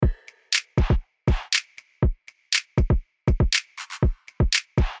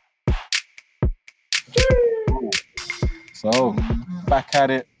So, back at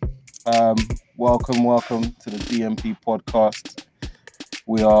it. Welcome to the DMP podcast.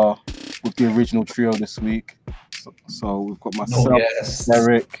 We are with the original trio this week. So we've got myself,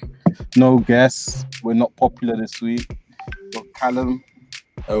 Derek. No guests. We're not popular this week. We've got Callum.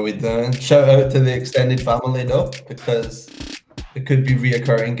 How are we doing? Shout out to the extended family though, because it could be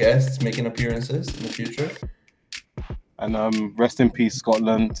reoccurring guests making appearances in the future. And rest in peace,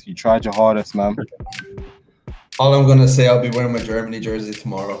 Scotland. You tried your hardest, man. All I'm gonna say, I'll be wearing my Germany jersey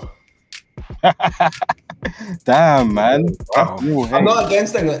tomorrow. Damn, man. Wow. I'm not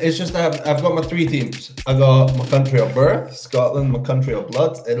against it. It's just I've got my three teams. I got my country of birth, Scotland, my country of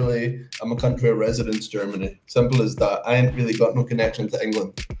blood, Italy, and my country of residence, Germany. Simple as that. I ain't really got no connection to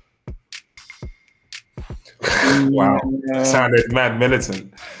England. Wow, sounded mad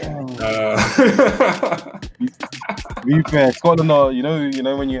militant. To be fair, Scotland are, you know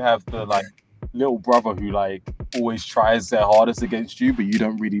when you have the little brother who always tries their hardest against you, but you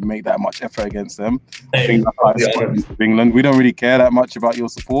don't really make that much effort against them. I think that's of England. We don't really care that much about your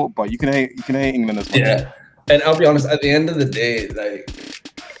support, but you can hate England as well. Yeah, and I'll be honest. At the end of the day,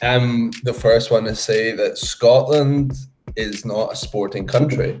 I'm the first one to say that Scotland is not a sporting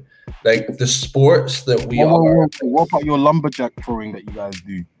country. The sports that we are. What about your lumberjack throwing that you guys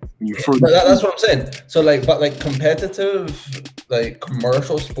do? That's what I'm saying. So competitive,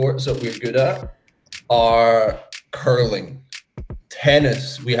 commercial sports that we're good at are curling,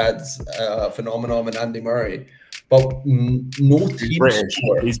 tennis. We had a phenomenon in Andy Murray, but no team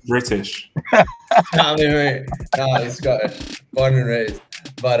sport. He's British. He's Scottish, born and raised.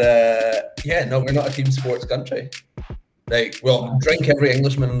 But we're not a team sports country. We'll drink every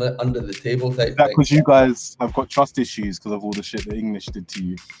Englishman under the table type thing. Because you guys have got trust issues because of all the shit the English did to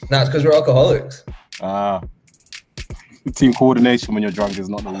you. No, it's because we're alcoholics. Team coordination when you're drunk is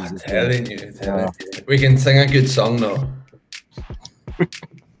not the easiest. Telling you. We can sing a good song though.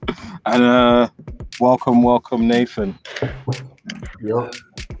 And welcome, Nathan. Yo,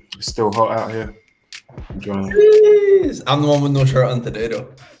 it's still hot out here. Enjoying. I'm the one with no shirt on today though.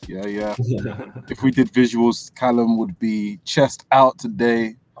 Yeah. If we did visuals, Callum would be chest out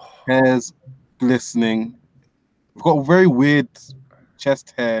today, hairs glistening. We've got a very weird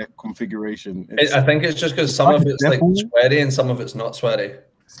chest hair configuration. I think it's just because some of it's sweaty and some of it's not sweaty.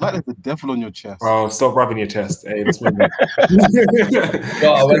 It's like there's a devil on your chest. Oh, stop rubbing your chest. Hey, let's move on.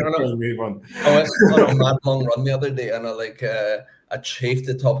 I went on a mad long run the other day and I chafed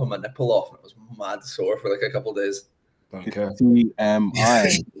the top of my nipple off and it was mad sore for a couple of days. Okay.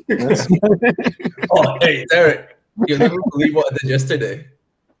 TMI. Oh, hey, Derek, you'll never believe what I did yesterday.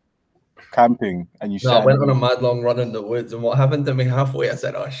 Camping, and I went on a mad long run in the woods, and what happened to me halfway? I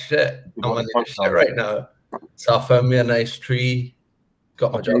said, "Oh shit, I'm on the shit right now." So I found me a nice tree,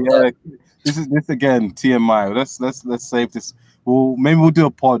 got my job done. This again TMI. Let's save this. Maybe we'll do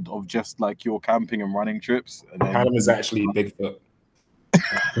a pod of just your camping and running trips. Adam is actually Bigfoot.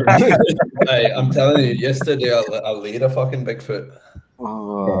 Hey, I'm telling you, yesterday I laid a fucking Bigfoot.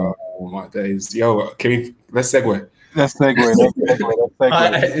 Oh my days. Yo, let's segue. Let's segue.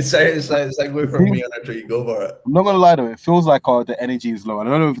 It's segue from me after you go for it. I'm not gonna lie though, it feels like the energy is low. I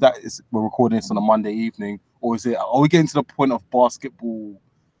don't know if we're recording this on a Monday evening, or are we getting to the point of basketball?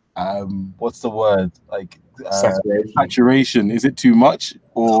 What's the word? Saturation. Is it too much?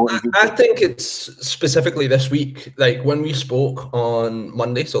 Or I think it's specifically this week. When we spoke on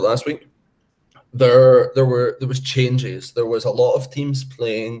Monday, so last week, there was changes. There was a lot of teams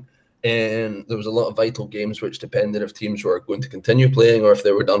playing, and there was a lot of vital games which depended if teams were going to continue playing or if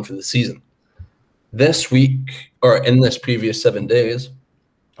they were done for the season. This week, or in this previous 7 days,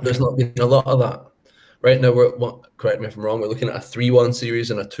 there's not been a lot of that. Right now, correct me if I'm wrong, we're looking at a 3-1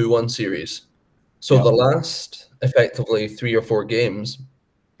 series and a 2-1 series. So the last, effectively, 3 or 4 games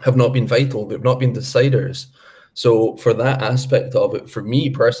have not been vital. They've not been deciders. So for that aspect of it, for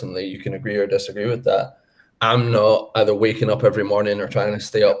me personally, you can agree or disagree with that. I'm not either waking up every morning or trying to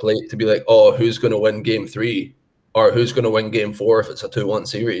stay up late to be like, oh, who's going to win game 3 or who's going to win game 4 if it's a 2-1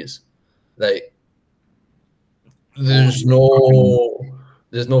 series. There's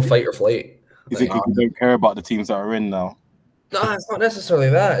no fight or flight. Is it because you don't care about the teams that are in now? No, it's not necessarily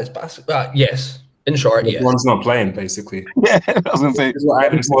that. It's basketball. Yes. In short, yes. One's not playing, basically. Yeah, I was going to say. That's what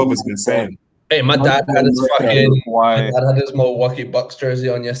Adam Silver's been saying. Hey, my dad had his Milwaukee Bucks jersey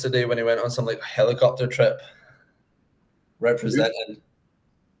on yesterday when he went on some helicopter trip. Representing.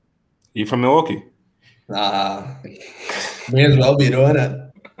 You from Milwaukee? Nah. May as well be doing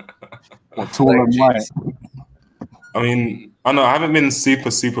it. I mean, I know I haven't been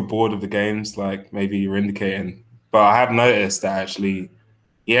super bored of the games like maybe you're indicating, but I have noticed that actually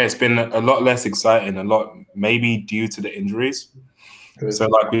Yeah, it's been a lot less exciting, a lot maybe due to the injuries. So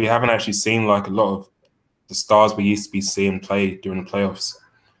like we haven't actually seen like a lot of the stars we used to be seeing play during the playoffs.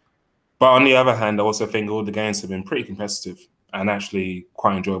 But on the other hand, I also think all the games have been pretty competitive and actually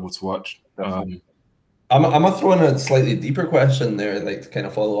quite enjoyable to watch. I'm gonna throw in a slightly deeper question there, like to kind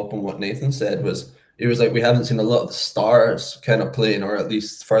of follow up on what Nathan said. It was like we haven't seen a lot of the stars kind of playing, or at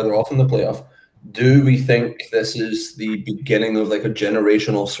least further off in the playoff. Do we think this is the beginning of like a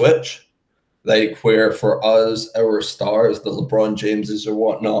generational switch? Like where for us, our stars, the LeBron Jameses or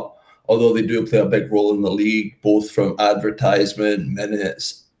whatnot, although they do play a big role in the league, both from advertisement,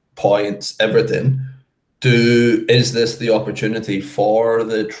 minutes, points, everything. Is this the opportunity for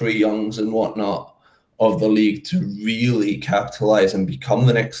the Trae Youngs and whatnot of the league to really capitalize and become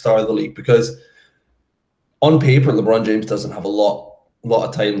the next star of the league? Because on paper, LeBron James doesn't have a lot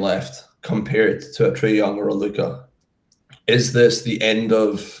of time left compared to a Trae Young or a Luka. Is this the end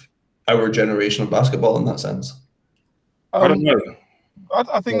of our generation of basketball in that sense? I don't know.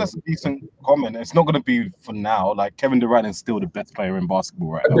 I think that's a decent comment. It's not going to be for now. Like Kevin Durant is still the best player in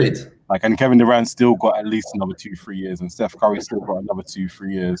basketball right Agreed. now. Like, and Kevin Durant still got at least another 2-3 years, and Steph Curry still got another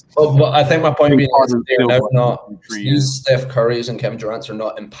 2-3 years. But I think my point being is these Steph Currys and Kevin Durants are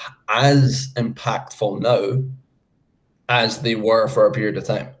not as impactful now as they were for a period of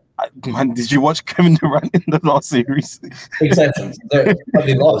time. Man, did you watch Kevin Durant in the last series? Exceptions.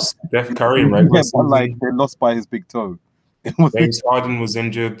 They lost. Steph Curry in regular season. Like they lost by his big toe. James Harden was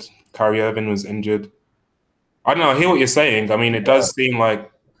injured. Kyrie Irving was injured. I don't know. I hear what you're saying. I mean, it does seem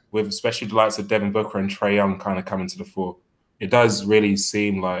like, with especially the likes of Devin Booker and Trae Young kind of coming to the fore, it does really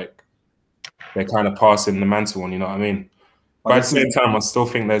seem like they're kind of passing the mantle on. You know what I mean? But at the same time, I still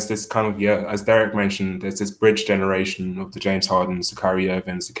think there's this kind of, as Derek mentioned, there's this bridge generation of the James Hardens, the Kyrie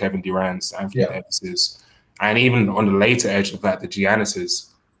Irvings, the Kevin Durants, Anthony Davises, and even on the later edge of that, the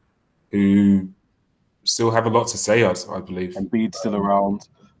Giannis's, who still have a lot to say, I believe. And Embiid's still around.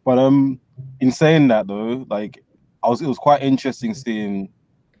 But in saying that though, like it was quite interesting seeing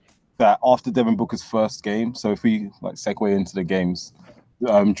that after Devin Booker's first game. So if we like segue into the games,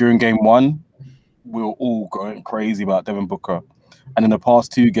 during game 1, we were all going crazy about Devin Booker. And in the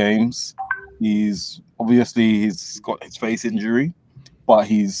past 2 games, he's got his face injury, but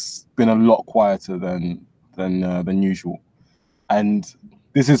he's been a lot quieter than usual. And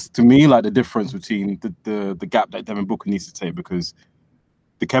this is, to me, like the difference between the gap that Devin Booker needs to take, because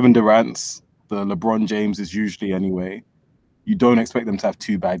the Kevin Durant's, the LeBron Jameses usually anyway, you don't expect them to have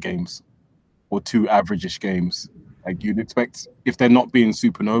 2 bad games or 2 average-ish games. Like you'd expect, if they're not being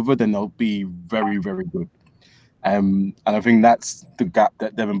supernova, then they'll be very, very good. And I think that's the gap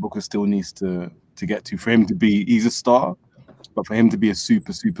that Devin Booker still needs to get to. For him to be, he's a star, but for him to be a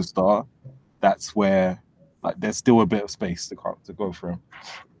superstar, that's where like there's still a bit of space to go for him.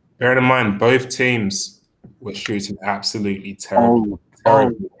 Bear in mind, both teams were shooting absolutely terrible.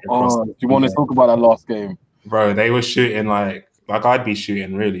 Do you want to talk about that last game? Bro, they were shooting like I'd be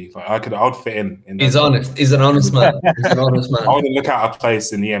shooting really. Like I'd fit in. He's honest. He's an honest man. He's an honest man. I want to look at a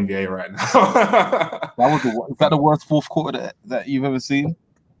place in the NBA right now. Is that the worst fourth quarter that you've ever seen?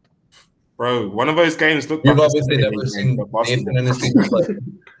 Bro, one of those games looked You've obviously never seen Nathan in his team play.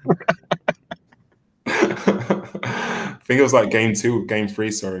 I think it was like game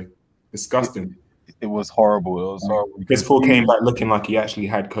 3, sorry. Disgusting. It was horrible. It was horrible. Chris Paul came back looking like he actually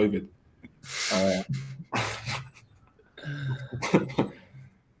had COVID.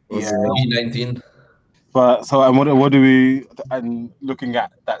 E19. But so, and what do we? And looking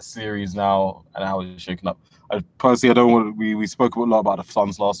at that series now and how it's shaken up, personally, I don't want. We spoke a lot about the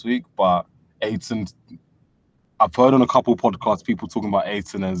Suns last week, but Ayton, I've heard on a couple podcasts people talking about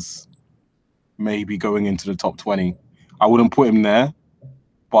Ayton as maybe going into the top 20. I wouldn't put him there,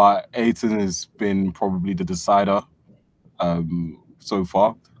 but Ayton has been probably the decider so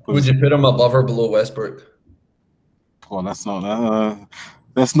far. Would you put him above or below Westbrook? Well, let's not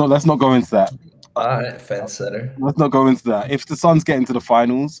go into that. All right, fence setter. Let's not go into that. If the Suns get into the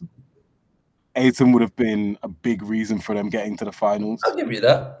finals, Ayton would have been a big reason for them getting to the finals. I'll give you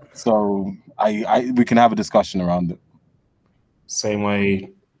that. So we can have a discussion around it. Same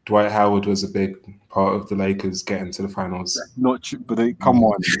way Dwight Howard was a big part of the Lakers getting to the finals. Not true, but come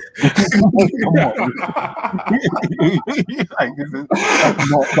on. Come on. Like,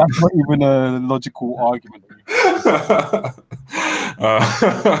 that's not even a logical argument.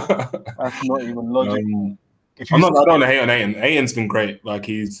 That's not even logical. I don't want to hate on Ayton. Ayton's been great. Like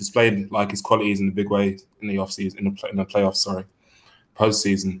he's displayed like his qualities in a big way in the offseason, in the playoffs. Sorry,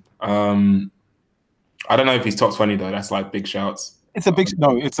 postseason. I don't know if he's top 20 though. That's like big shouts. It's a big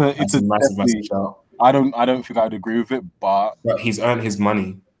It's a massive shout. I don't think I'd agree with it, but he's earned his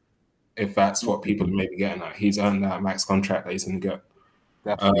money. If that's what people are maybe getting at, he's earned that max contract that he's going to get.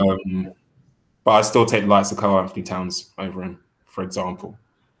 definitely. But I still take the likes of Karl Anthony Towns over him, for example.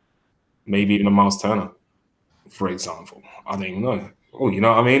 Maybe even a Miles Turner, for example. I don't even know. Oh, you know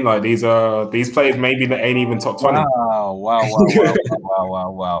what I mean? Like these players maybe that ain't even top 20. Wow.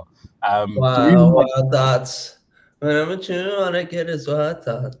 That's whenever you wanna get is what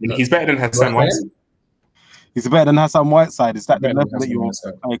He's better than Hassan Whiteside. He's better than Hassan Whiteside. Is that the level that you're?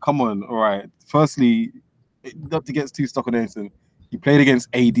 Hey, come on. All right. Firstly, not to get too stuck on anything. He played against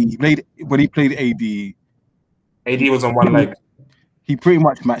AD. When he played AD. AD was on one leg. He pretty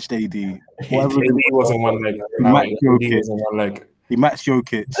much matched AD. AD was on one leg. He matched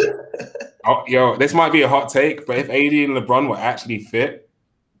Jokic. Oh, yo, this might be a hot take, but if AD and LeBron were actually fit,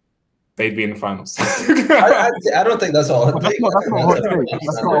 they'd be in the finals. I don't think that's a hot take. That's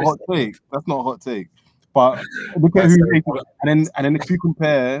not a hot take. That's not a hot take. But look at who, and then if you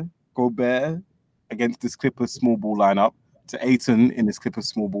compare Gobert against this Clippers small ball lineup to Ayton in this Clippers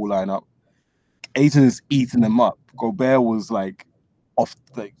small ball lineup, Ayton is eating them up. Gobert was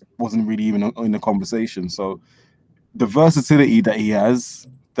wasn't really even in the conversation. So the versatility that he has,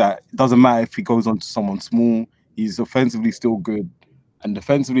 that doesn't matter if he goes on to someone small, he's offensively still good, and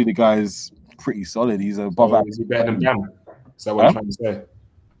defensively the guy is pretty solid. He's above average. Is he better than Bam? Is that what you're trying to say?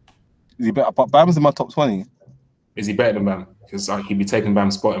 Is he better? But Bam's in my top 20. Is he better than Bam? Because he'd be taking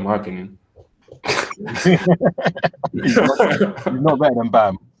Bam's spot, in my opinion. He's not better than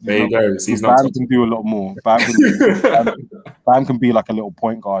Bam. There you go. Bam can do a lot more. Bam can be like a little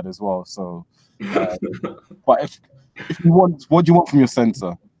point guard as well. So, but if you want, what do you want from your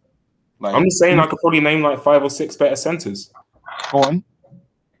center? Like, I'm just saying, I could probably name like 5 or 6 better centers. Go on.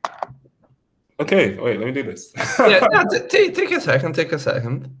 Okay, wait, let me do this. Take a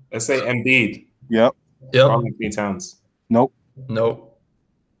second. Let's say Embiid. Yep. Karl Anthony Towns. Nope.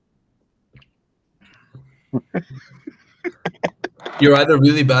 You're either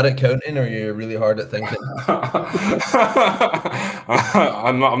really bad at counting or you're really hard at thinking.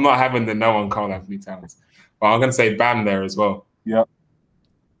 I'm not having the no on Karl Anthony Towns, but I'm gonna say Bam there as well. Yep.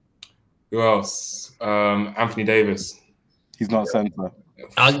 Who else? Anthony Davis. He's not a center.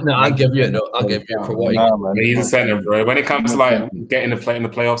 I'll give you it. I'll give you it for what he's a center, bro. When it comes to like getting to play in the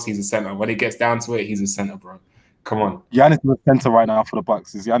playoffs, he's a center. When it gets down to it, he's a center, bro. Come on. Giannis is a center right now for the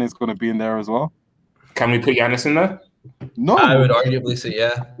Bucks. Is Giannis going to be in there as well? Can we put Giannis in there? No. I would arguably say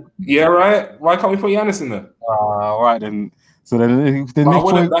yeah. Yeah, right. Why can't we put Giannis in there? All right then. So then I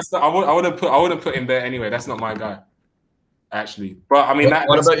wouldn't put him there anyway. That's not my guy, actually. But I mean,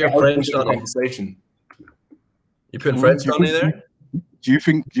 what about your French conversation? You putting French Donnie there? Do you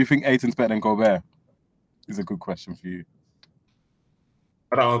think Ayton's better than Gobert? Is a good question for you.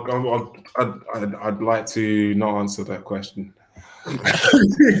 I'd like to not answer that question.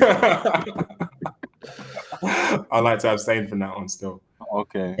 I like to abstain from that one still.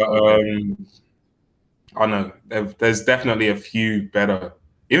 Okay. But I know there's definitely a few better.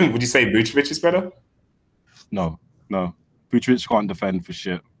 Even would you say Vucevic is better? No. Vucevic can't defend for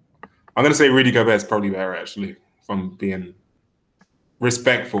shit. I'm gonna say Rudy Gobert is probably better actually, if I'm being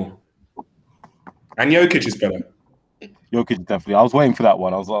respectful. And Jokic is better. Jokic definitely. I was waiting for that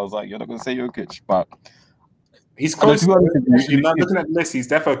one. I was like, you're not gonna say Jokic, but he's close. Looking at the list, he's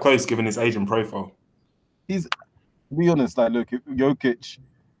definitely close given his age and profile. To be honest, like, look, Jokic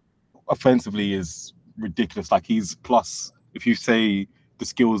offensively is ridiculous. Like, he's plus, if you say the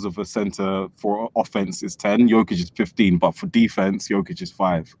skills of a center for offense is 10, Jokic is 15, but for defense, Jokic is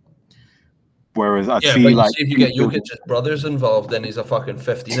 5. Whereas I see, like, if you get Jokic's brothers involved, then he's a fucking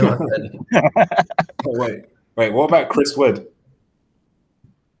 15. Wait, what about Do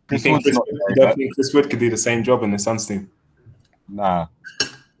you think Chris Wood could do the same job in the Suns team? Nah.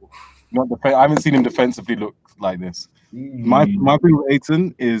 I haven't seen him defensively look like this. My thing with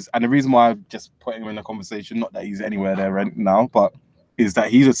Ayton is, and the reason why I just put him in the conversation, not that he's anywhere there right now, but is that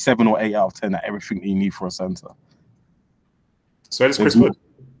he's a 7 or 8 out of 10 at everything you need for a center. So does Chris Wood.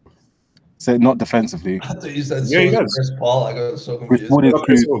 So not defensively. I thought you said he does. Chris Paul. I got so confused.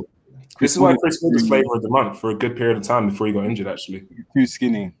 This is why Chris Wood was flavor of the month for a good period of time before he got injured. Actually, too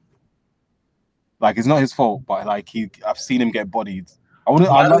skinny. Like, it's not his fault, but like I've seen him get bodied. I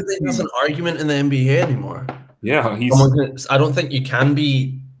don't think there's an argument in the NBA anymore. Yeah, I don't think you can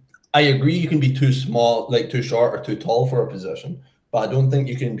be. I agree, you can be too small, like too short or too tall for a position, but I don't think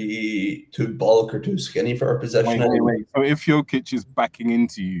you can be too bulk or too skinny for a position. Wait. So if Jokic is backing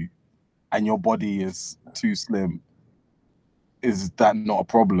into you, and your body is too slim, is that not a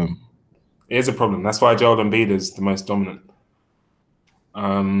problem? It is a problem. That's why Joel Embiid is the most dominant.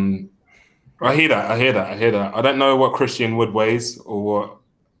 I hear that. I don't know what Christian Wood weighs or what.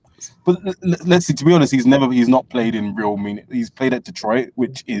 But let's see. To be honest, he's not played in real meaning. He's played at Detroit,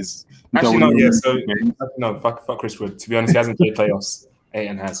 which is actually no. Yeah, so no. Fuck Chris Wood. To be honest, he hasn't played playoffs.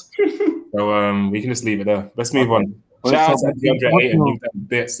 Ayton has. So we can just leave it there. Let's move on. Shout out to DeAndre Ayton. You've done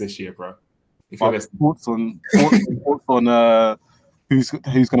bits this year, bro. If you're listening. Thoughts on who's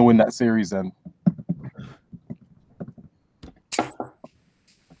going to win that series then?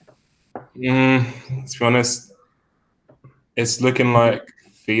 To be honest, it's looking like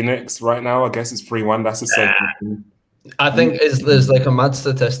Phoenix right now. I guess it's 3-1. That's a safe. I think there's like a mad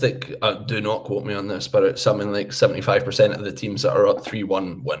statistic. Do not quote me on this, but it's something like 75% of the teams that are up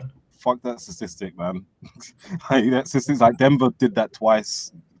 3-1 win. Fuck that statistic, man. That statistic, like Denver did that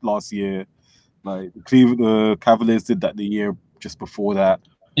twice last year. Like the Cavaliers did that the year just before that.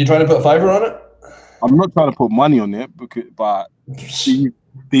 You trying to put a fiver on it? I'm not trying to put money on it, but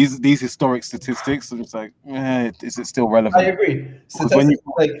these historic statistics are just like, is it still relevant? I agree. Statistics,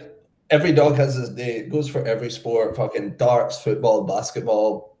 like every dog has his day. It goes for every sport. Fucking darts, football,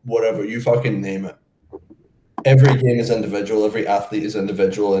 basketball, whatever. You fucking name it. Every game is individual. Every athlete is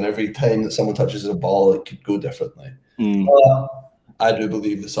individual, and every time that someone touches a ball, it could go differently. I do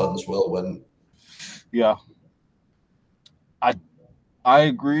believe the Suns will win. Yeah, I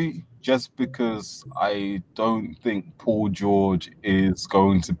agree. Just because I don't think Paul George is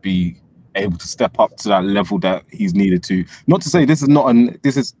going to be able to step up to that level that he's needed to. Not to say this is not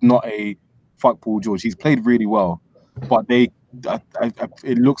a fuck Paul George. He's played really well, but it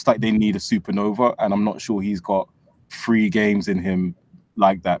looks like they need a supernova, and I'm not sure he's got 3 games in him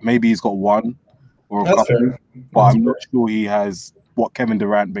like that. Maybe he's got 1 or a couple, but I'm not sure he has what Kevin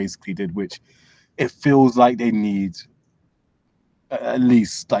Durant basically did, which it feels like they need at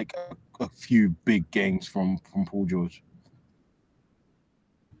least like a few big games from Paul George.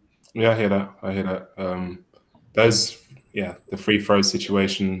 Yeah, I hear that. There's the free throw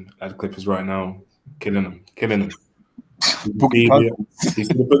situation at the Clippers right now, killing them. He's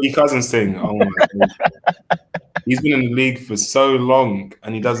the Boogie Cousins thing. Oh my God. He's been in the league for so long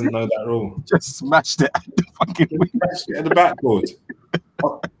and he doesn't know that rule. Just smashed it at the backboard.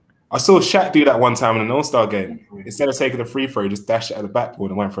 I saw Shaq do that one time in an All-Star game. Instead of taking a free throw, he just dashed it at the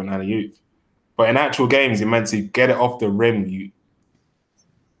backboard and went for an alley-oop. But in actual games, you're meant to get it off the rim. I'm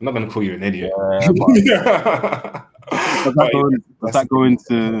not going to call you an idiot. Does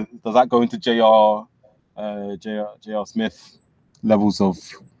that go into J.R. Smith levels of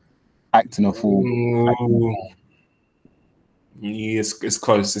acting a fool? It's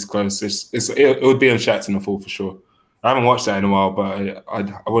close. It would be on Shaq in a fool for sure. I haven't watched that in a while, but I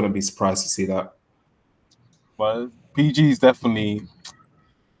wouldn't be surprised to see that. Well, PG is definitely.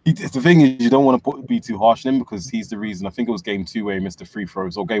 The thing is, you don't want to be too harsh on him because he's the reason. I think it was game 2 where he missed the free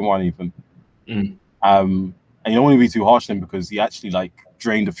throws, or game 1 even. And you don't want to be too harsh on him because he actually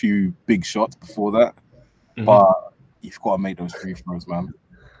drained a few big shots before that. But you've got to make those free throws, man.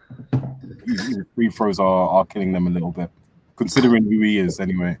 His free throws are killing them a little bit, considering who he is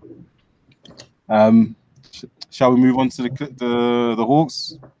anyway. Shall we move on to the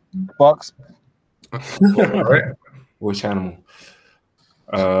Hawks, Bucks? All right. Which animal?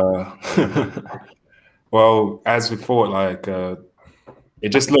 Well, as we thought, it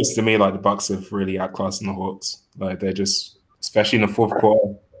just looks to me like the Bucks have really outclassed the Hawks. Like they're just, especially in the fourth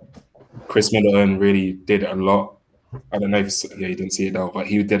quarter, Chris Middleton really did a lot. I don't know if you didn't see it though, but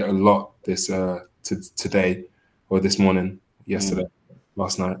he did a lot this today or this morning, yesterday,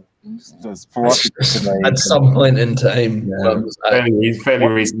 last night. For us at some point in time, fairly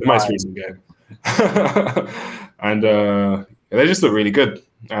recent, the most recent game, and they just look really good.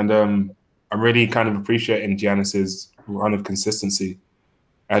 And I'm really kind of appreciating Giannis's run of consistency,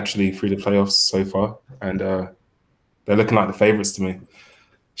 actually through the playoffs so far, and they're looking like the favorites to me.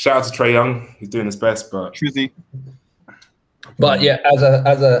 Shout out to Trae Young, he's doing his best, but Trizzy. But yeah, as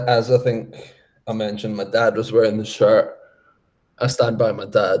I think I mentioned, my dad was wearing the shirt. I stand by my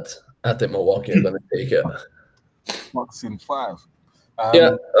dad. I think Milwaukee are going to take it. Bucks in 5.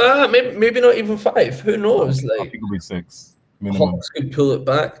 Maybe not even 5. Who knows? I think it'll be 6. Minimum. Hawks could pull it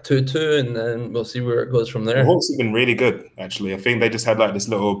back 2-2, and then we'll see where it goes from there. The Hawks have been really good, actually. I think they just had this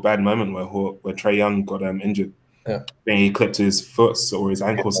little bad moment where Trae Young got injured. Yeah, I think he clipped his foot or his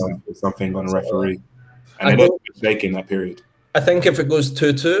ankle or something on a referee, and they looked shaky in that period. I think if it goes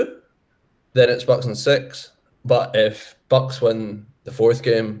 2-2, then it's Bucks in 6. But if Bucks win the 4th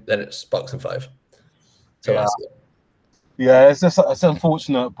game, then it's Bucks in 5. So that's it. Yeah, it's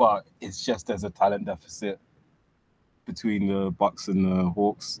unfortunate, but it's just there's a talent deficit between the Bucks and the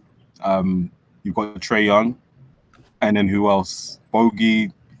Hawks. You've got Trae Young, and then who else?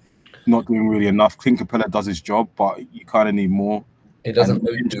 Bogey. not doing really enough. Clint Capella does his job, but you kind of need more. He doesn't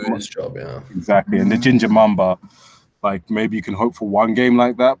do his job, yeah. Exactly. And the Ginger Mamba, like maybe you can hope for one game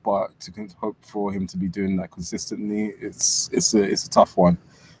like that, but to hope for him to be doing that consistently, it's a tough one.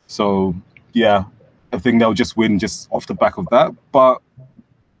 So yeah, I think they'll just win just off the back of that. But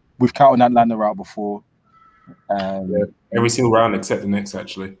we've counted Atlanta out before. Every single round except the Knicks,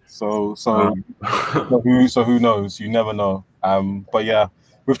 actually. So who knows? You never know. But yeah,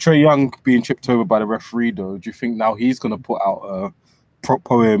 with Trae Young being tripped over by the referee, though, do you think now he's gonna put out a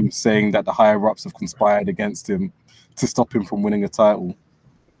poem saying that the higher ups have conspired against him to stop him from winning a title?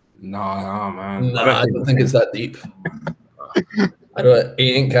 No, man. No, I don't think it's that deep.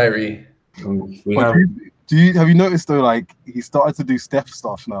 He ain't Kyrie. Have you noticed though? Like he started to do Steph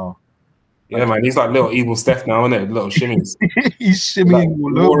stuff now. Yeah, man, he's like little evil Steph now, isn't it? Little shimmies. He's shimmying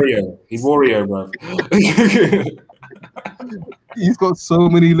all over. He's Wario, bro. He's got so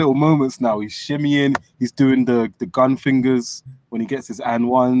many little moments now. He's shimmying. He's doing the gun fingers when he gets his and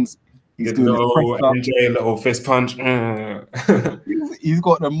ones. He's doing a little fist punch. He's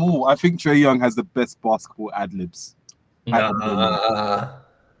got them all. I think Trae Young has the best basketball ad libs.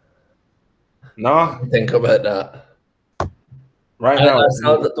 No. Think about that. Right now, I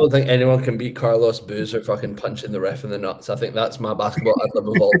don't think anyone can beat Carlos Boozer fucking punching the ref in the nuts. I think that's my basketball ad lib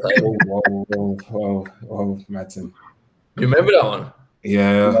of all time. Whoa, Madsen. You remember that one?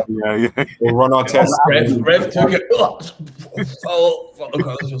 Yeah. We'll run our test. Ref took it.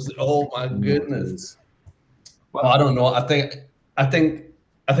 Oh my goodness. Well, I don't know. I think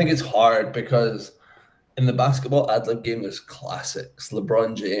it's hard because in the basketball ad lib game, there's classics.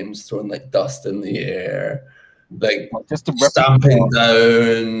 LeBron James throwing like dust in the air, like just stamping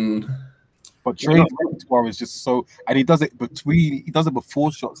down. But Trae's repertoire is just so, and he does it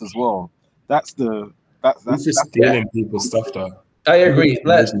before shots as well. That's just stealing people's stuff though. I agree.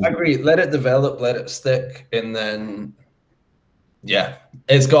 Let it develop, let it stick, and then it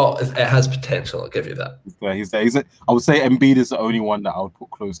has potential. I'll give you that. He's there. I would say Embiid is the only one that I would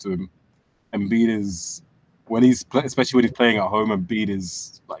put close to him. Embiid is especially when he's playing at home. Embiid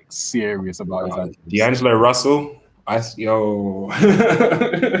is like serious about his actions. D'Angelo Russell,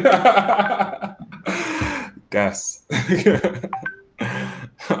 gas,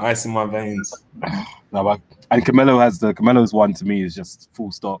 ice in my veins. No, and Camelo's one to me is just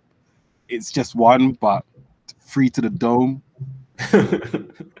full stop. It's just one, but free to the dome.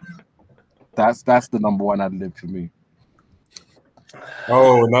 That's the number one ad lib for me.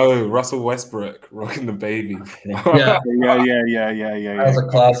 Oh no, Russell Westbrook rocking the baby. Yeah. That's a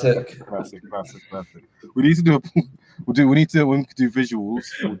classic. Classic. We need to do when we do visuals.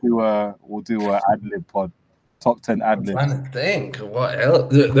 We'll do a ad lib pod. Top 10 ad libs. I'm trying to think what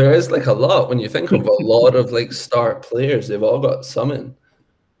else. There is like a lot when you think of a lot of like star players. They've all got something.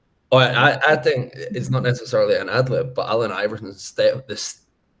 Oh, I think it's not necessarily an ad lib, but Allen Iverson's step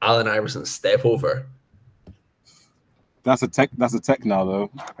over. That's a tech now,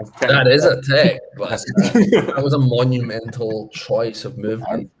 though. That is a tech, but that was a monumental choice of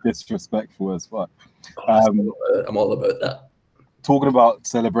movement. That's disrespectful as fuck. I'm all about that. Talking about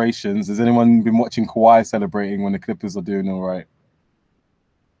celebrations, has anyone been watching Kawhi celebrating when the Clippers are doing all right?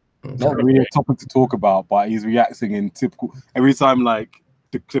 Not really a topic to talk about, but he's reacting in typical. Every time like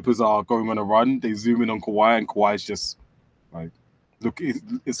the Clippers are going on a run, they zoom in on Kawhi, and Kawhi's just like, look,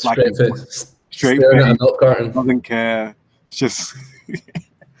 it's straight like straight face, doesn't care. It's just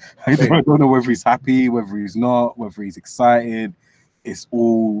I don't know whether he's happy, whether he's not, whether he's excited. It's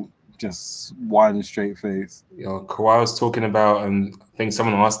all just one straight face. Kawhi was talking about, and I think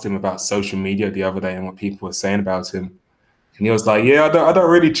someone asked him about social media the other day and what people were saying about him. And he was like, "Yeah, I don't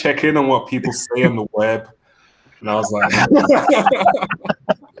really check in on what people say on the web." And I was like,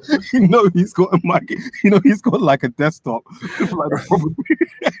 he's got a mic. He's got like a desktop. Like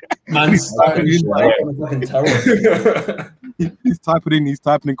Man's he's typing in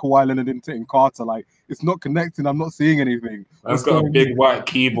Kawhi Leonard and Carter. Like, it's not connecting. I'm not seeing anything. I've got a big white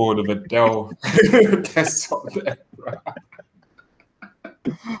keyboard of a Dell desktop there.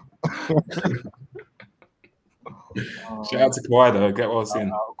 Shout out to Kawhi though. Get well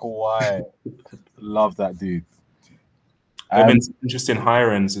soon. Kawhi, love that dude. There have been some interesting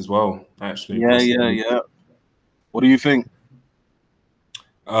hirings as well, actually. Yeah. What do you think?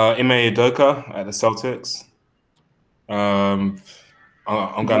 Ime Udoka at the Celtics. I'm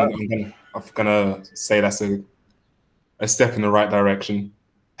gonna say that's a step in the right direction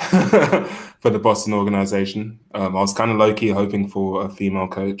for the Boston organization. I was kind of low-key hoping for a female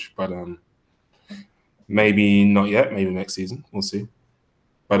coach, but maybe not yet. Maybe next season. We'll see.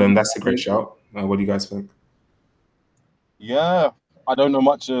 But that's a great shout. What do you guys think? Yeah, I don't know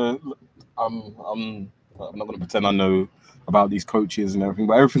much. I'm not going to pretend I know about these coaches and everything,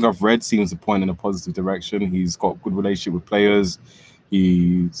 but everything I've read seems to point in a positive direction. He's got a good relationship with players.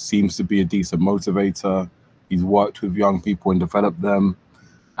 He seems to be a decent motivator. He's worked with young people and developed them.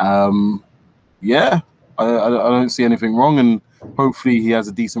 Yeah, I don't see anything wrong, and hopefully he has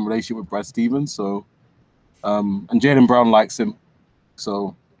a decent relationship with Brad Stevens. So, and Jaylen Brown likes him,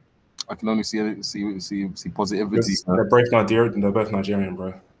 so I can only see positivity. They're both Nigerian,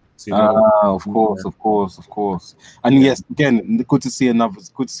 bro. Of course. And yes, again, good to see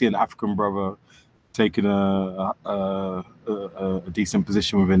an African brother taking a decent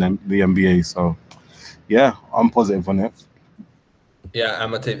position within the NBA. So, yeah, I'm positive on it. Yeah,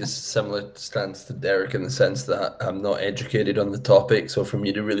 I'm gonna take this similar stance to Derek in the sense that I'm not educated on the topic. So for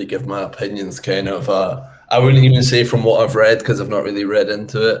me to really give my opinions, kind of, I wouldn't even say from what I've read because I've not really read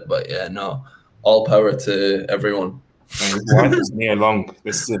into it. But yeah, no, all power to everyone. Near long.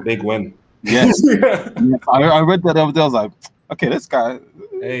 This is a big win. Yes. I read that the other day. I was like, okay, this guy.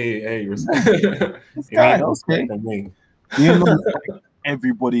 Hey, this guy. Okay. You know,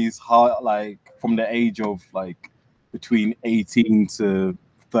 everybody's heart, like from the age of like between 18 to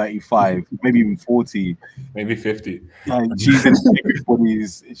 35, maybe even 40, maybe 50. Like she's in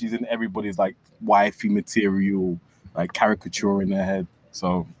everybody's like wifey material, like caricature in their head.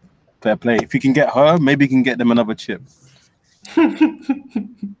 So fair play. If you can get her, maybe you can get them another chip.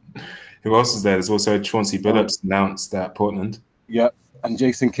 Who else is there? There's also Chauncey Billups announced at Portland. Yeah, and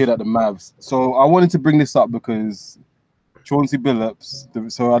Jason Kidd at the Mavs. So I wanted to bring this up because Chauncey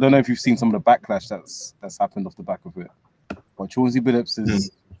Billups. So I don't know if you've seen some of the backlash that's happened off the back of it, but Chauncey Billups has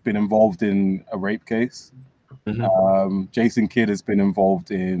been involved in a rape case. Jason Kidd has been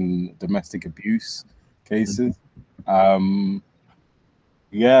involved in domestic abuse cases.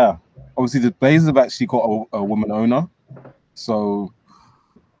 Yeah, obviously the Blazers have actually got a woman owner, so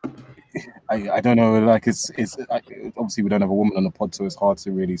I don't know. Like it's obviously we don't have a woman on the pod, so it's hard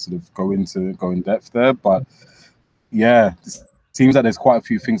to really sort of go in depth there. But yeah, it seems like there's quite a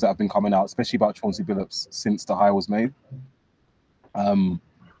few things that have been coming out, especially about Chauncey Billups since the hire was made.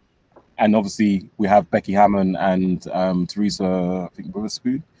 And obviously we have Becky Hammon and Teresa, I think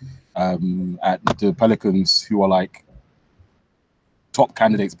Witherspoon, at the Pelicans, who are like top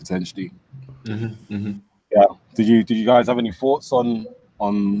candidates potentially. Yeah. Did you guys have any thoughts on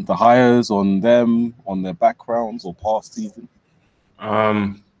the hires, on them, on their backgrounds or past season?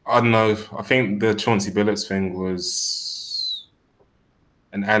 I don't know. I think the Chauncey Billups thing was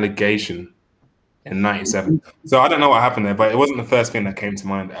an allegation in '97. So I don't know what happened there, but it wasn't the first thing that came to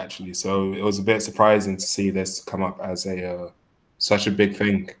mind actually. So it was a bit surprising to see this come up as such a big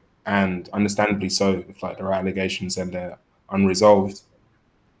thing, and understandably so. If like there are allegations and they're unresolved,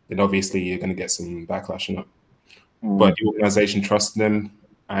 then obviously you're going to get some backlash on it. But the organization trusts them,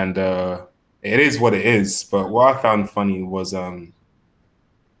 and it is what it is. But what I found funny was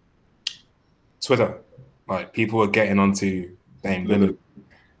Twitter. Like people were getting onto Dame Lillard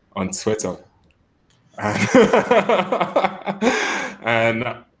on Twitter. And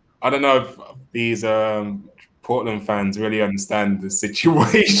I don't know if these Portland fans really understand the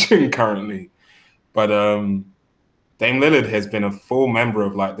situation currently, but Dame Lillard has been a full member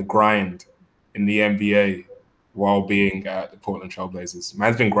of like the grind in the NBA while being at the Portland Trailblazers.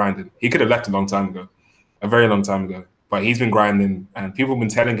 Man's been grinding. He could have left a very long time ago, but he's been grinding, and people have been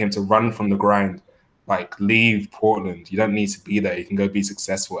telling him to run from the grind, like leave Portland. You don't need to be there. You can go be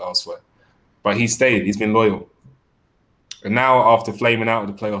successful elsewhere. But he stayed. He's been loyal. And now, after flaming out of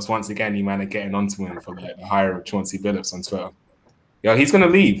the playoffs once again, you man are getting onto him for like the hire of Chauncey Billups on Twitter. Yo, he's gonna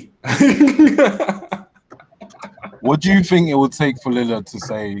leave. What do you think it would take for Lillard to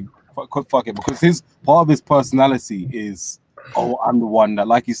say fuck it? Because part of his personality is, oh, I'm the one that,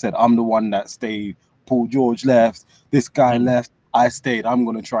 like you said, I'm the one that stayed. Paul George left. This guy left. I stayed. I'm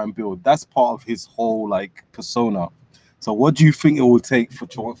gonna try and build. That's part of his whole like persona. So, what do you think it will take for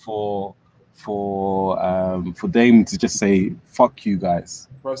Dame to just say fuck you guys?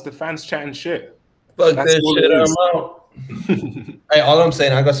 Bro, it's the fans chatting shit. Fuck this shit, I'm out. Hey, all I'm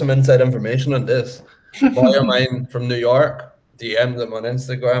saying, I got some inside information on this. A boy of mine from New York DM'd them on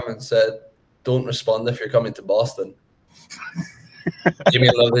Instagram and said, "Don't respond if you're coming to Boston." Jimmy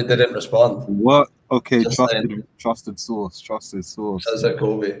Lovely didn't respond. What? Okay, trusted source. Says that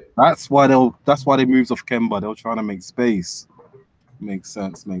Kobe. That's why they moved off Kemba. They were trying to make space. Makes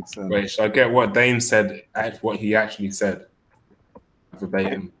sense. Wait, should I get what Dame said? What he actually said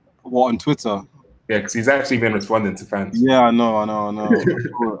verbatim. What, on Twitter? Yeah, because he's actually been responding to fans. Yeah, I know.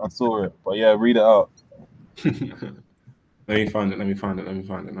 I saw it. But yeah, read it out. Let me find it.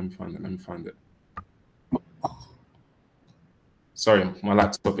 Sorry, my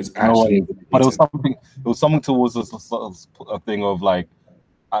laptop is actually. But it was something. It was something towards a sort of a thing of like,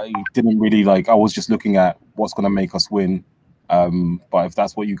 I didn't really like. I was just looking at what's going to make us win. But if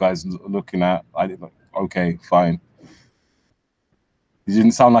that's what you guys are looking at, I didn't. Okay, fine. It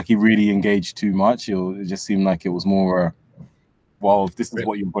didn't sound like he really engaged too much. It just seemed like it was more, well, if this is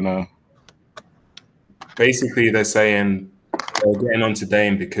what you're gonna. Basically, they're saying they're getting on to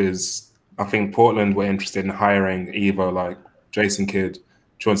Dame because I think Portland were interested in hiring either like Jason Kidd,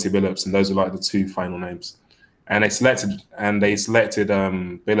 Chauncey Billups, and those are like the two final names. And they selected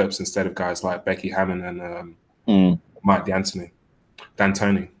Billups instead of guys like Becky Hammon and Mike D'Antoni.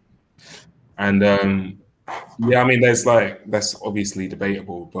 And yeah, I mean, that's obviously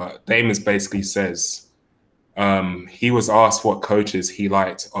debatable, but Dame basically says he was asked what coaches he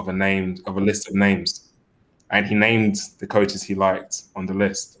liked of a list of names, and he named the coaches he liked on the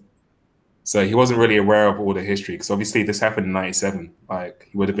list. So he wasn't really aware of all the history because obviously this happened in '97. Like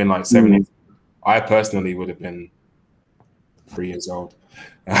he would have been like 7 I personally would have been 3 years old.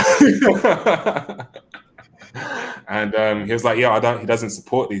 And he was like, "Yeah, he doesn't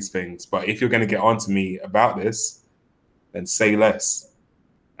support these things, but if you're going to get on to me about this, then say less."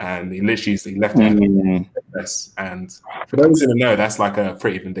 And he left it less. And for those who don't know, that's like a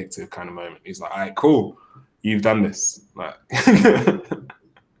pretty vindictive kind of moment. He's like, "All right, cool, you've done this." Like,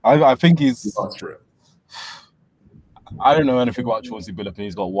 I think he's. I don't know anything about Chauncey Billups.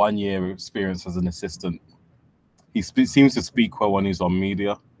 He's got 1 year of experience as an assistant. He seems to speak well when he's on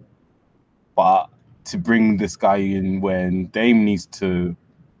media, but to bring this guy in when they need to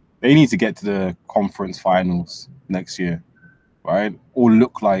get to the conference finals next year, right? Or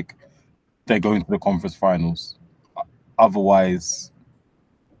look like they're going to the conference finals. Otherwise,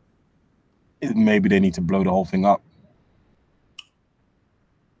 maybe they need to blow the whole thing up.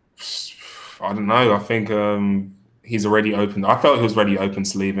 I don't know. I think he's already open. I felt he was already open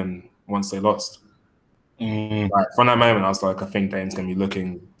to leaving once they lost. Like, from that moment, I was like, I think Dame's going to be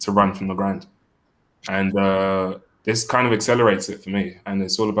looking to run from the ground. And this kind of accelerates it for me. And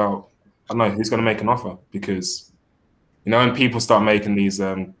it's all about, I don't know, who's going to make an offer. Because, you know, when people start making these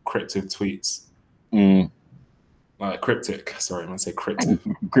cryptic tweets, cryptic, sorry, I'm going to say cryptic.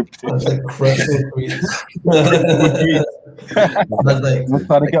 Cryptic. Cryptic tweets.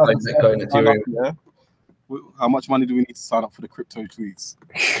 How much money do we need to sign up for the crypto tweets?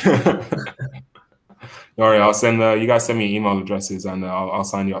 All right, I'll send you guys send me email addresses and I'll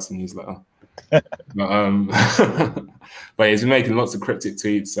sign you up some newsletter. But he's been making lots of cryptic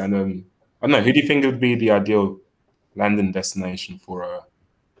tweets, and I don't know, who do you think would be the ideal landing destination for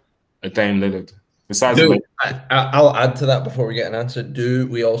a Dame Lillard? Besides, I'll add to that before we get an answer. Do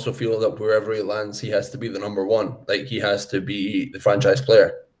we also feel that wherever he lands, he has to be the number one? Like he has to be the franchise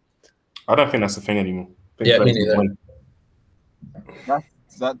player? I don't think that's the thing anymore. Yeah, me neither.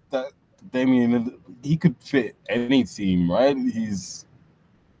 That Damian, he could fit any team, right?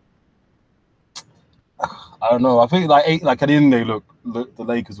 I don't know. I think like at the end they look the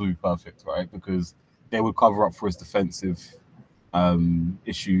Lakers would be perfect, right? Because they would cover up for his defensive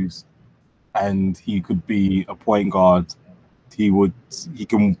issues, and he could be a point guard. He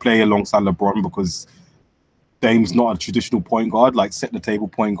can play alongside LeBron because Dame's not a traditional point guard, like set the table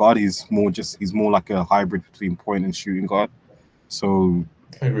point guard. He's more like a hybrid between point and shooting guard. So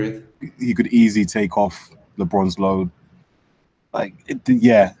agreed. He could easily take off LeBron's load. Like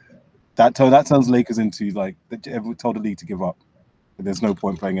that turns Lakers into like everyone told the league to give up. There's no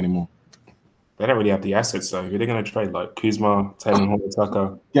point playing anymore. They don't really have the assets though. Who are they going to trade? Like Kuzma, Taylor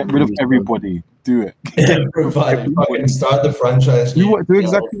Horton-Tucker. Get rid of everybody. Do it. Start the franchise. Do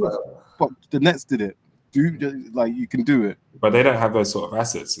exactly what the Nets did it. You can do it. But they don't have those sort of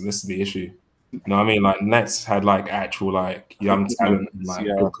assets, and this is the issue. You know what I mean? Like Nets had like actual like young talent and like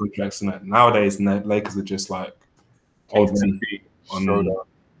good contracts, and that. Nowadays Lakers are just like old men on Schroeder.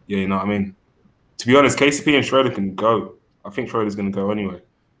 Yeah, you know what I mean? To be honest, KCP and Schroeder can go. I think Schroeder's going to go anyway.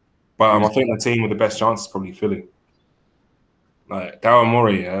 But I think the team with the best chance is probably Philly. Like Daryl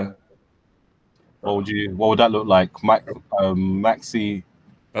Morey, yeah. What would that look like? Maxey.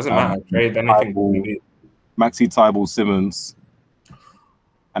 Doesn't matter. Trade anything. Maxey, Tybal, Simmons,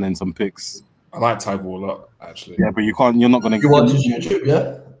 and then some picks. I like Tybal a lot, actually. Yeah, but you can't. You're not going to. You watch his YouTube,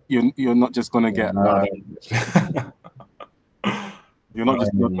 yeah? You're not just going to get. You're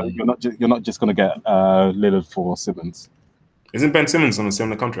not just going to get Lillard for Simmons. Isn't Ben Simmons on a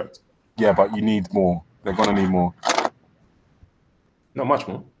similar contract? Yeah, but you need more. They're going to need more. Not much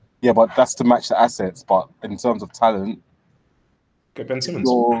more. Yeah, but that's to match the assets. But in terms of talent, get Ben Simmons.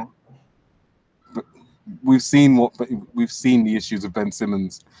 We've seen the issues of Ben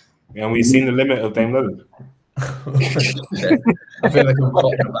Simmons. Yeah, and we've seen the limit of Dame Lillard. Okay. I feel like I'm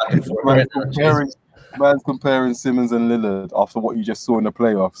caught back and forth right now. Man's comparing Simmons and Lillard after what you just saw in the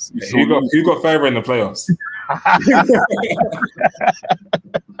playoffs. Who got further in the playoffs?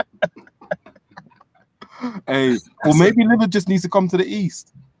 Hey, or maybe Lillard just needs to come to the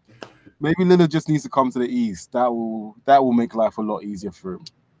East. Maybe Lillard just needs to come to the East. That will make life a lot easier for him.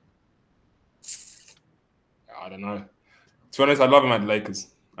 I don't know. To be honest, I love him at the Lakers.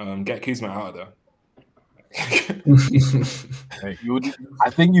 Get Kuzma out of there. I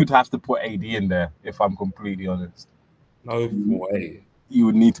think you'd have to put AD in there, if I'm completely honest. No way. You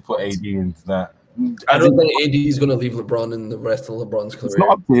would need to put AD into that. I don't think AD is going to leave LeBron in the rest of LeBron's career. It's not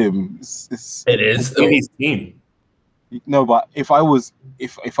up to him. It is his team. No, but if I was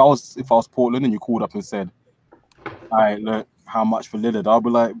Portland and you called up and said, "All right, look, how much for Lillard?" I'll be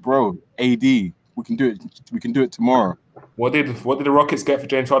like, "Bro, AD, we can do it. We can do it tomorrow." What did the Rockets get for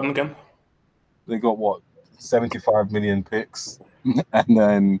James Harden again? They got what, 75 million picks, and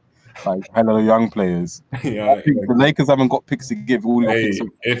then like hell of young players. Yeah, the Lakers haven't got picks to give.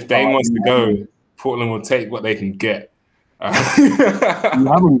 If Dame wants to go, Portland will take what they can get. You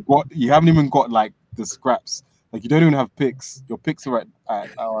haven't even got like the scraps. Like you don't even have picks. Your picks are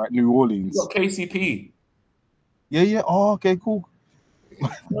at New Orleans. You got KCP. Yeah. Oh, okay, cool.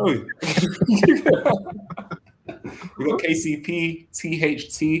 No. We got KCP,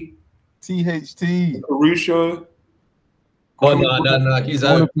 THT, Caruso. Oh no! He's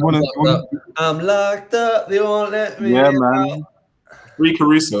out. I'm locked up. They won't let me. Yeah, man. Free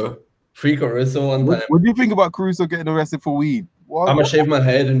Caruso one time. What do you think about Caruso getting arrested for weed? I'm gonna shave my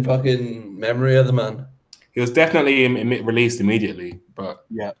head in fucking memory of the man. He was definitely released immediately, but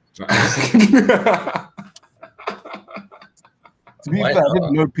yeah. To be fair, I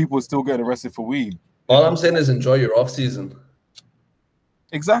didn't know people were still getting arrested for weed. All I'm saying is enjoy your off season.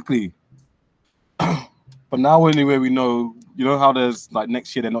 Exactly. But now anyway, we know. You know how there's like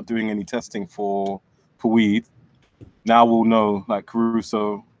next year they're not doing any testing for weed. Now we'll know like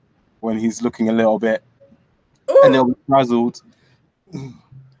Caruso when he's looking a little bit and they'll be frazzled. So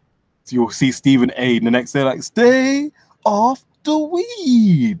you'll see Stephen A. the next day like, stay off the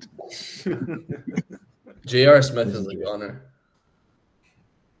weed. J.R. Smith is a goner.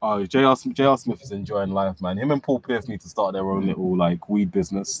 Oh, J.R. Smith is enjoying life, man. Him and Paul Pierce need to start their own little like weed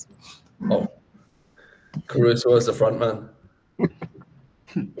business. Oh, Caruso is the front man.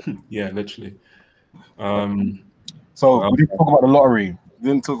 Yeah, literally. So we didn't talk about the lottery.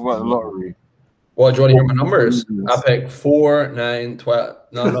 Well, do you want to hear my numbers? I picked 4, 9, 12.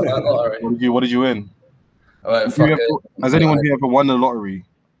 No, not that lottery. What did you win? All right, has anyone here ever won the lottery?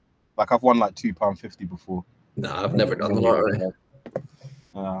 Like I've won like £2.50 before. Nah, I've never done the lottery.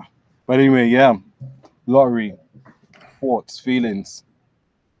 But anyway, yeah, lottery, thoughts, feelings.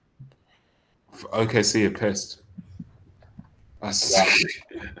 OKC are pissed. I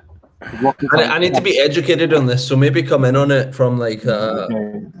need to be educated on this, so maybe come in on it from like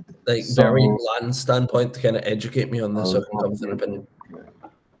very bland standpoint to kind of educate me on this, so I can come with an opinion.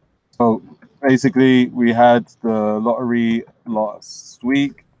 So basically, we had the lottery last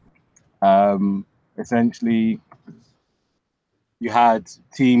week. Essentially, you had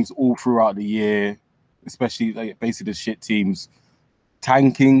teams all throughout the year, especially like basically the shit teams,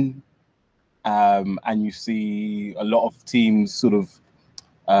 tanking, and you see a lot of teams sort of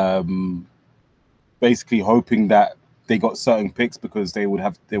basically hoping that they got certain picks because they would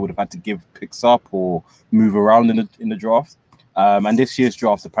have had to give picks up or move around in the draft. And this year's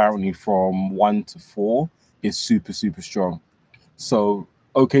draft apparently from 1 to 4 is super strong. So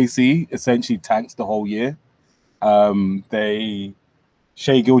OKC essentially tanked the whole year.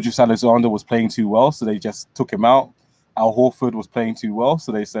 Shai Gilgeous-Alexander was playing too well, so they just took him out. Al Horford was playing too well,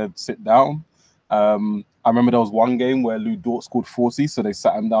 so they said sit down. I remember there was one game where Lou Dort scored 40, so they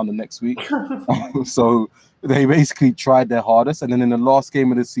sat him down the next week. So they basically tried their hardest, and then in the last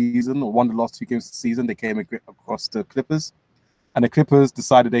game of the season, or one of the last 2 games of the season, they came across the Clippers, and the Clippers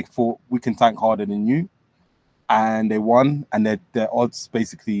decided they thought we can tank harder than you, and they won, and their odds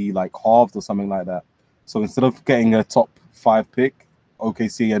basically like halved or something like that. So instead of getting a top 5 pick,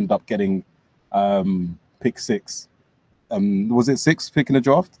 OKC ended up getting pick 6. Was it 6th pick in the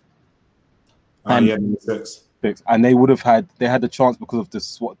draft? Yeah, 6. And they had the chance because of the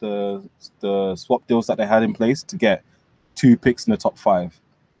swap deals that they had in place to get 2 picks in the top 5.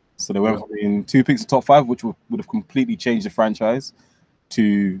 So they went from 2 picks in the top 5, which would have completely changed the franchise,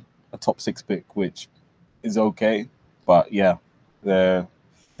 to a top 6 pick, which is okay. But yeah, they're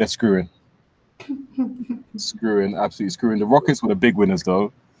screwing. Absolutely screwing. The Rockets were the big winners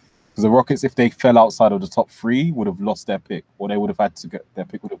though. Because the Rockets, if they fell outside of the top 3, would have lost their pick, or they would have had to get their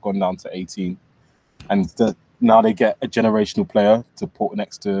pick would have gone down to 18. and now they get a generational player to put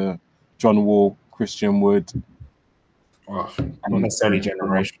next to John Wall, Christian Wood. Oh, not necessarily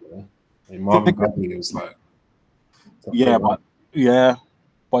generational. I mean, Marvin Bagley was like,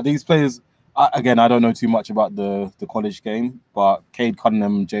 but these players. Again, I don't know too much about the college game, but Cade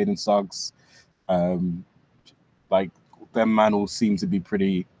Cunningham, Jalen Suggs, like them man all seem to be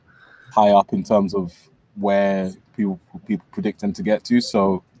pretty high up in terms of where people predict them to get to.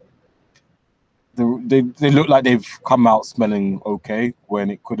 So they look like they've come out smelling okay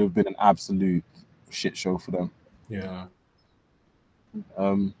when it could have been an absolute shit show for them. Yeah.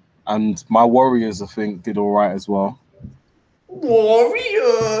 And my Warriors, I think, did all right as well.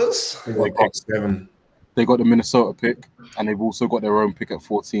 Warriors. They got 7. They got the Minnesota pick, and they've also got their own pick at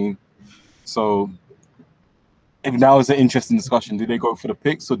 14. So if now is an interesting discussion. Do they go for the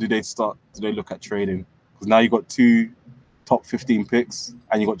picks or do they look at trading? Because now you got 2 top 15 picks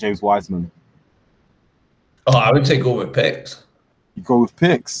and you got James Wiseman. Oh, I would say go with picks. You go with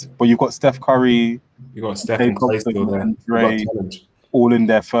picks, but you've got Steph Curry, you got Stephen Clay still there, and Dre, all in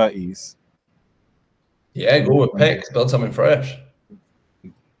their 30s. Yeah, go with picks. Build something fresh.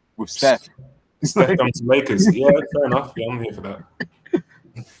 With Steph. Steph comes to Lakers. Yeah, fair enough. Yeah, I'm here for that.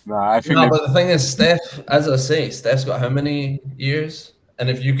 But the thing is, Steph, as I say, Steph's got how many years? And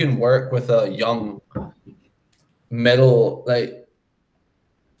if you can work with a young middle of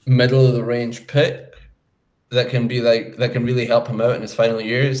the range pick that can really help him out in his final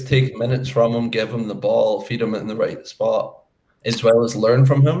years, take minutes from him, give him the ball, feed him in the right spot, as well as learn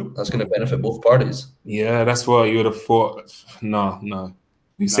from him, that's going to benefit both parties. Yeah, that's what you would have thought. No.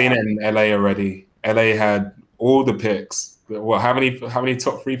 We've seen it in LA already. LA had all the picks. How many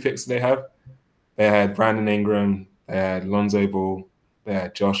top 3 picks did they have? They had Brandon Ingram, they had Lonzo Ball, they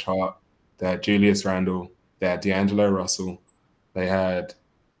had Josh Hart, they had Julius Randle, they had D'Angelo Russell, they had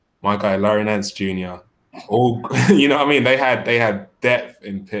my guy Larry Nance Jr. All you know what I mean? They had depth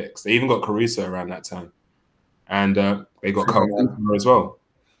in picks. They even got Caruso around that time. And they got Carl Anthony as well.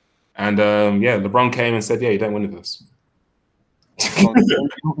 And LeBron came and said, "Yeah, you don't win with us."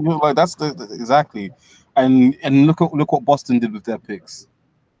 Like that's exactly. And look what Boston did with their picks.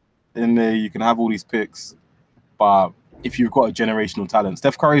 In there, you can have all these picks, but if you've got a generational talent,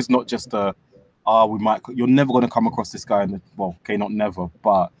 Steph Curry is not just you're never going to come across this guy. Not never,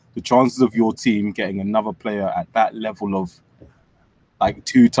 but the chances of your team getting another player at that level of like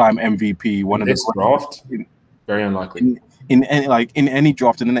 2-time MVP, one of this draft, very unlikely. In any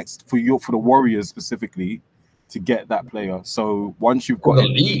draft in the next for the Warriors specifically to get that player. So once you've got the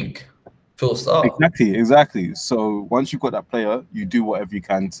league. Full stop. Exactly. So once you've got that player, you do whatever you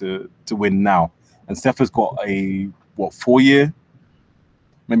can to win now. And Steph has got a 4-year,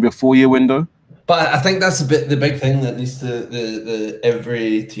 maybe a 4-year window. But I think that's the big thing that needs to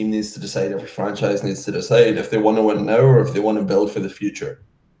every team needs to decide, every franchise needs to decide if they want to win now or if they want to build for the future.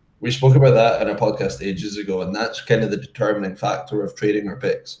 We spoke about that in a podcast ages ago, and that's kind of the determining factor of trading our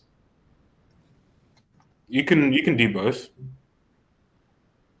picks. You can do both.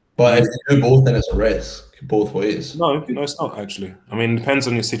 But if you do both, then it's a risk both ways. No, it's not actually. I mean, it depends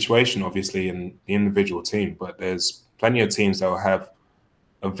on your situation, obviously, and the individual team. But there's plenty of teams that will have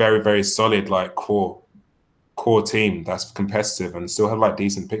a very, very solid core team that's competitive and still have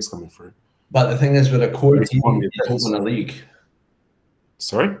decent picks coming through. But the thing is, with a core team, you don't win a league.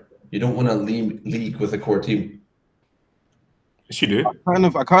 Sorry? You don't win a league with a core team. Yes, you do.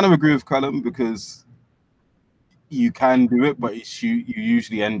 I kind of agree with Callum because you can do it, but you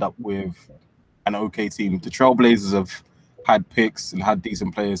usually end up with an okay team. The Trailblazers have had picks and had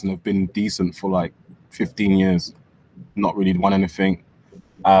decent players and have been decent for 15 years, not really won anything.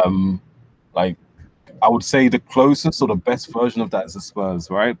 I would say the closest or the best version of that is the Spurs,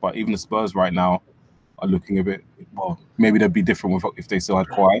 right? But even the Spurs right now are looking a bit, maybe they'd be different if they still had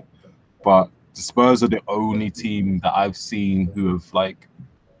Kawhi. But the Spurs are the only team that I've seen who have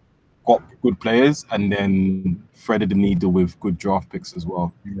got good players and then threaded the needle with good draft picks as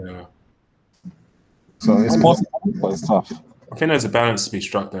well. Yeah. So it's possible, but it's tough. I think there's a balance to be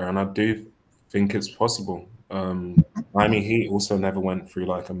struck there, and I do think it's possible. Miami Heat also never went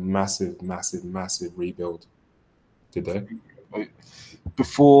through a massive rebuild, did they?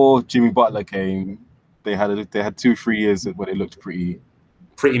 Before Jimmy Butler came, they had 2-3 years where they looked pretty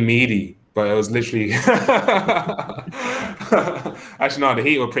meaty. But it was literally actually no, the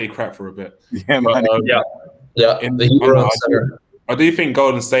Heat were pretty crap for a bit. Yeah, man. I do think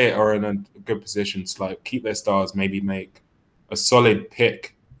Golden State are in a good position to keep their stars, maybe make a solid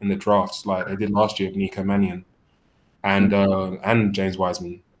pick in the drafts like they did last year with Nico Mannion and James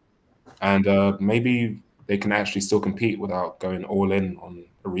Wiseman, and maybe they can actually still compete without going all in on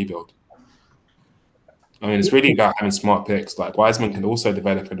a rebuild. I mean, it's really about having smart picks. Like Wiseman can also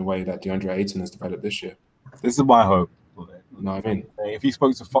develop in a way that DeAndre Ayton has developed this year. This is my hope. You know what I mean? If you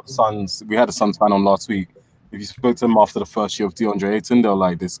spoke to Suns, we had a Suns fan on last week. If you spoke to them after the first year of DeAndre Ayton, they're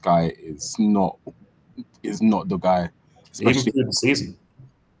like, this guy is not the guy. Even through the season.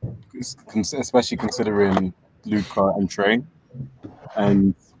 Especially considering Luka and Trey.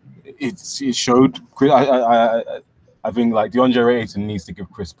 And it showed. I think like DeAndre Ayton needs to give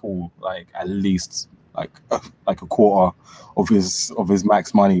Chris Paul like at least like a quarter of his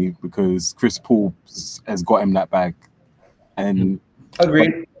max money, because Chris Paul has got him that bag. And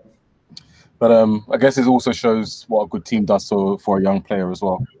agreed. But I guess it also shows what a good team does for a young player as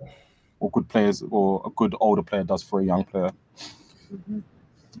well, or good players, or a good older player does for a young player. Mm-hmm.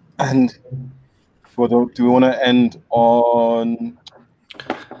 And do we want to end on?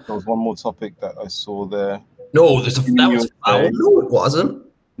 There was one more topic that I saw there. No, that was foul. No, it wasn't.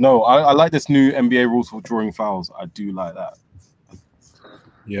 No, I like this new NBA rules for drawing fouls. I do like that.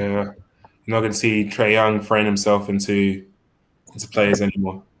 Yeah, you're not going to see Trae Young throwing himself into players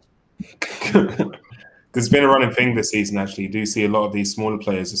anymore. There's been a running thing this season. Actually, you do see a lot of these smaller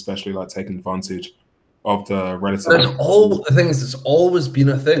players, especially like taking advantage of the relative. The thing is, it's always been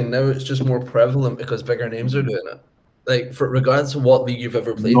a thing. Now it's just more prevalent because bigger names are doing it. Like, regardless of what league you've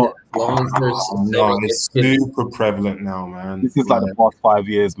ever played, as long as there's it's super prevalent now, man. This is like the past 5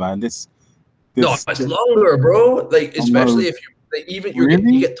 years, man. This no, it's longer, bro. Like, especially if you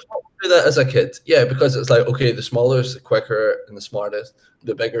get taught to do that as a kid. Yeah, because it's like, okay, the smaller is the quicker and the smartest.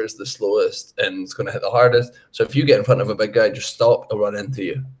 The bigger is the slowest and it's going to hit the hardest. So if you get in front of a big guy, just stop and run into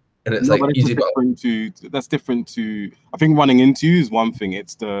you. And it's easy. That's different to. I think running into you is one thing.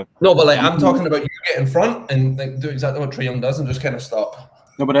 It's the no, but like I'm talking about you get in front and like do exactly what Trae Young does and just kind of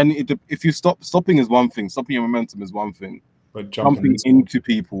stop. No, but then if you stopping is one thing. Stopping your momentum is one thing. But jumping into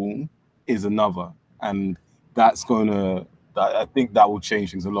people is another, and that's gonna. I think that will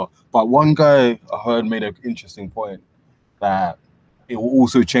change things a lot. But one guy I heard made an interesting point that it will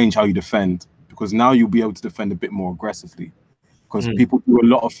also change how you defend, because now you'll be able to defend a bit more aggressively. Because people do a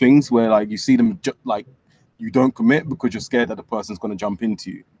lot of things where, like, you see them like you don't commit because you're scared that the person's going to jump into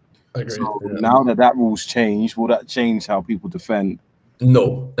you. Agreed. So now that rule's changed, will that change how people defend?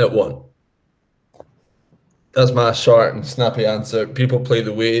 No, it won't. That's my short and snappy answer. People play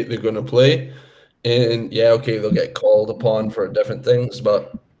the way they're going to play, and yeah, okay, they'll get called upon for different things,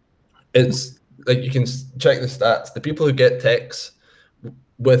 but it's like you can check the stats. The people who get techs,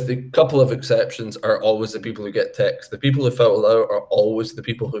 with a couple of exceptions, are always the people who get techs. The people who foul out are always the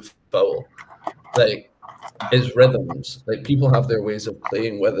people who foul. Like, it's rhythms. Like, people have their ways of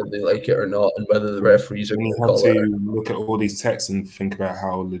playing, whether they like it or not, and whether the referees are going to call it. You have to look at all these techs and think about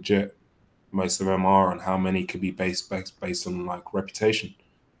how legit most of them are, and how many could be based on like reputation.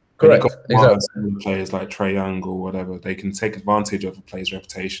 Correct. Exactly. Players like Trae Young or whatever, they can take advantage of a player's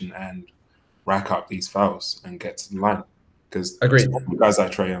reputation and rack up these fouls and get to the line. Because guys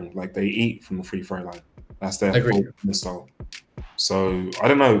like Trae Young, like, they eat from the free throw line. That's their full style. So I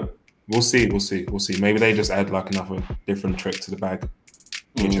don't know. We'll see. Maybe they just add like another different trick to the bag,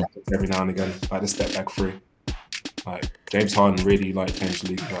 which happens every now and again, like the step back three. Like, James Harden really like changed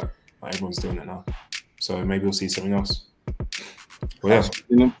the league. Like everyone's doing it now. So maybe we'll see something else. Well,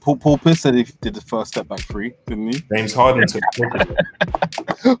 yeah. Paul Pierce said he did the first step back three, didn't he? James Harden took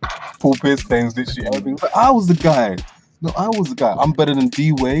Paul Pierce claims literally everything. I was the guy. No, I was the guy. I'm better than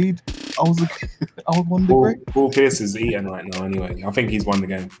D Wade. I was one of the great. Paul Pierce is eating right now anyway. I think he's won the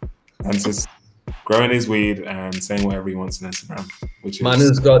game. And just growing his weed and saying whatever he wants on Instagram. Man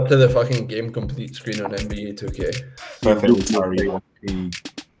has got to the fucking game complete screen on NBA 2K. Perfect.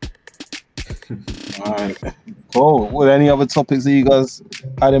 Alright. Cool. Were there any other topics that you guys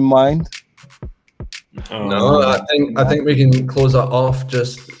had in mind? No, I think we can close that off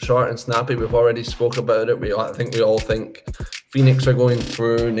just short and snappy. We've already spoke about it. I think we all think Phoenix are going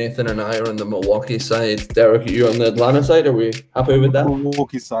through. Nathan and I are on the Milwaukee side. Derek, are you on the Atlanta side? Are we happy with that?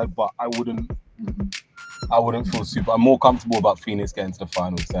 Milwaukee side, but I wouldn't feel super. I'm more comfortable about Phoenix getting to the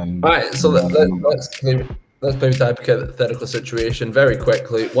finals than. All right, so let's play a hypothetical situation very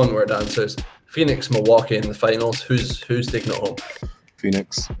quickly. One word answers: Phoenix, Milwaukee in the finals. Who's taking it home?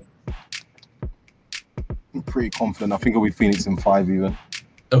 Phoenix. I'm pretty confident. I think it'll be Phoenix in 5 even.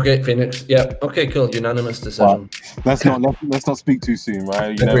 Okay, Phoenix. Yeah. Okay, cool. Unanimous decision. Let's not speak too soon,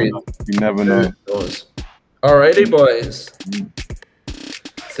 right? You never know. Alrighty, boys.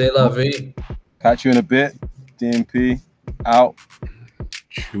 C'est la vie. Catch you in a bit. DMP out.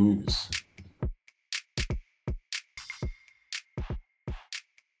 Choose.